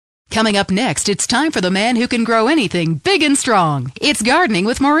Coming up next, it's time for the man who can grow anything big and strong. It's Gardening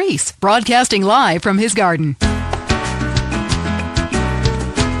with Maurice, broadcasting live from his garden.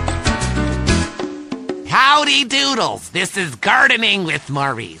 Howdy doodles, this is Gardening with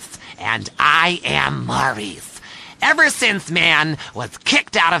Maurice, and I am Maurice. Ever since man was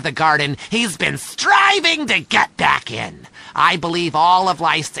kicked out of the garden, he's been striving to get back in. I believe all of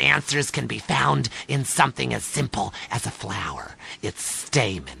life's answers can be found in something as simple as a flower. Its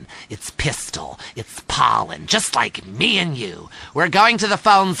stamen, its pistil, its pollen, just like me and you. We're going to the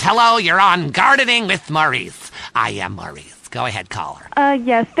phones. Hello, you're on Gardening with Maurice. I am Maurice. Go ahead, caller.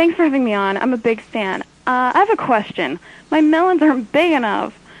 Yes, thanks for having me on. I'm a big fan. I have a question. My melons aren't big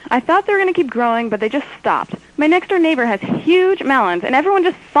enough. I thought they were going to keep growing, but they just stopped. My next-door neighbor has huge melons, and everyone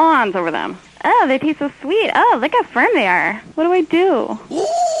just fawns over them. Oh, they taste so sweet. Oh, look how firm they are. What do I do?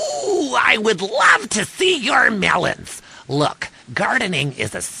 Ooh, I would love to see your melons. Look, gardening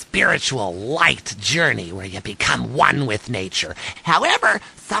is a spiritual, light journey where you become one with nature. However,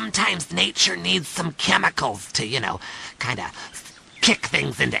 sometimes nature needs some chemicals to, kind of kick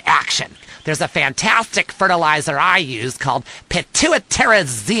things into action. There's a fantastic fertilizer I use called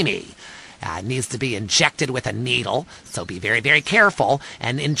pituitarizine. It needs to be injected with a needle, so be very, very careful,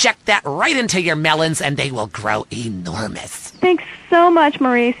 and inject that right into your melons, and they will grow enormous. Thanks so much,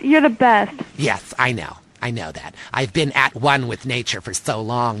 Maurice. You're the best. Yes, I know. I know that. I've been at one with nature for so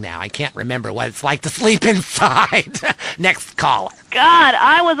long now, I can't remember what it's like to sleep inside. Next caller. God,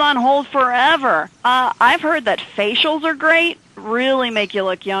 I was on hold forever. I've heard that facials are great, really make you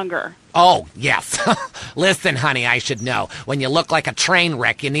look younger. Oh, yes. Listen, honey, I should know. When you look like a train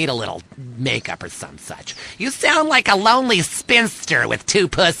wreck, you need a little makeup or some such. You sound like a lonely spinster with two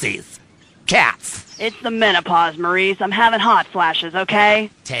pussies. Cats. It's the menopause, Maurice. I'm having hot flashes,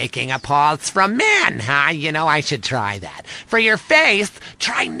 okay? Taking a pause from men, huh? I should try that. For your face,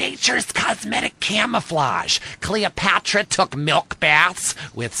 try Nature's Cosmetic Camouflage. Cleopatra took milk baths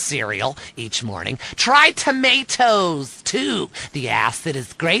with cereal each morning. Try tomatoes, too. The acid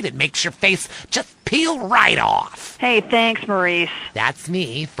is great. It makes your face just peel right off. Hey, thanks, Maurice. That's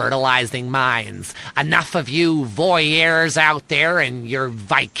me, fertilizing minds. Enough of you voyeurs out there and your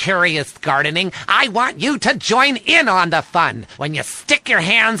vicarious gardening. I want you to join in on the fun. When you stick your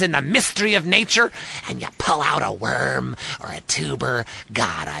hands in the mystery of nature and you pull out a worm or a tuber.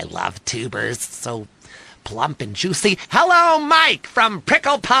 God, I love tubers. So plump and juicy. Hello, Mike from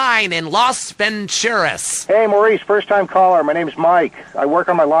Prickle Pine in Los Venturas. Hey, Maurice, first-time caller. My name's Mike. I work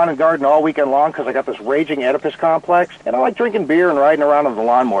on my lawn and garden all weekend long because I got this raging Oedipus complex, and I like drinking beer and riding around on the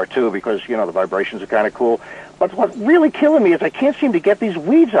lawnmower, too, because, the vibrations are kind of cool. But what's really killing me is I can't seem to get these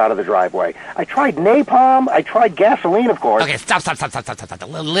weeds out of the driveway. I tried napalm. I tried gasoline, of course. Okay, stop.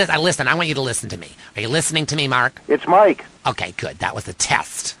 Listen, I want you to listen to me. Are you listening to me, Mark? It's Mike. Okay, good. That was a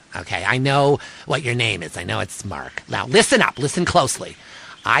test. Okay, I know what your name is. I know it's Mark. Now, listen up. Listen closely.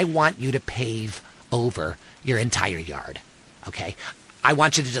 I want you to pave over your entire yard. Okay? I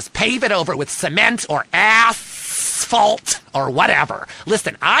want you to just pave it over with cement or asphalt or whatever.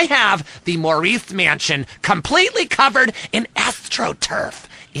 Listen, I have the Maurice mansion completely covered in AstroTurf,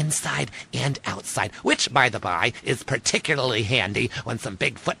 inside and outside, which, by the by, is particularly handy when some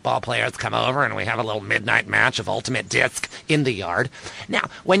big football players come over and we have a little midnight match of Ultimate Disc in the yard.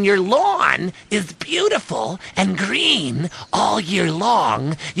 Now, when your lawn is beautiful and green all year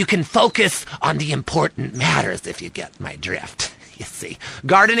long, you can focus on the important matters, if you get my drift. You see,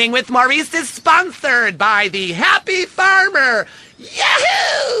 Gardening with Maurice is sponsored by the Happy Farmer.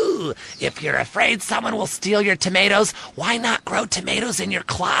 Yahoo! If you're afraid someone will steal your tomatoes, why not grow tomatoes in your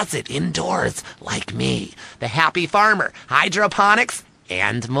closet indoors like me? The Happy Farmer, hydroponics,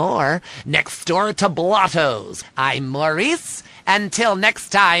 and more. Next door to Blotto's. I'm Maurice. Until next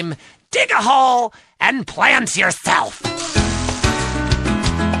time, dig a hole and plant yourself.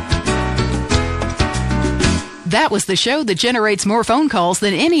 That was the show that generates more phone calls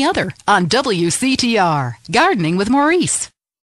than any other on WCTR. Gardening with Maurice.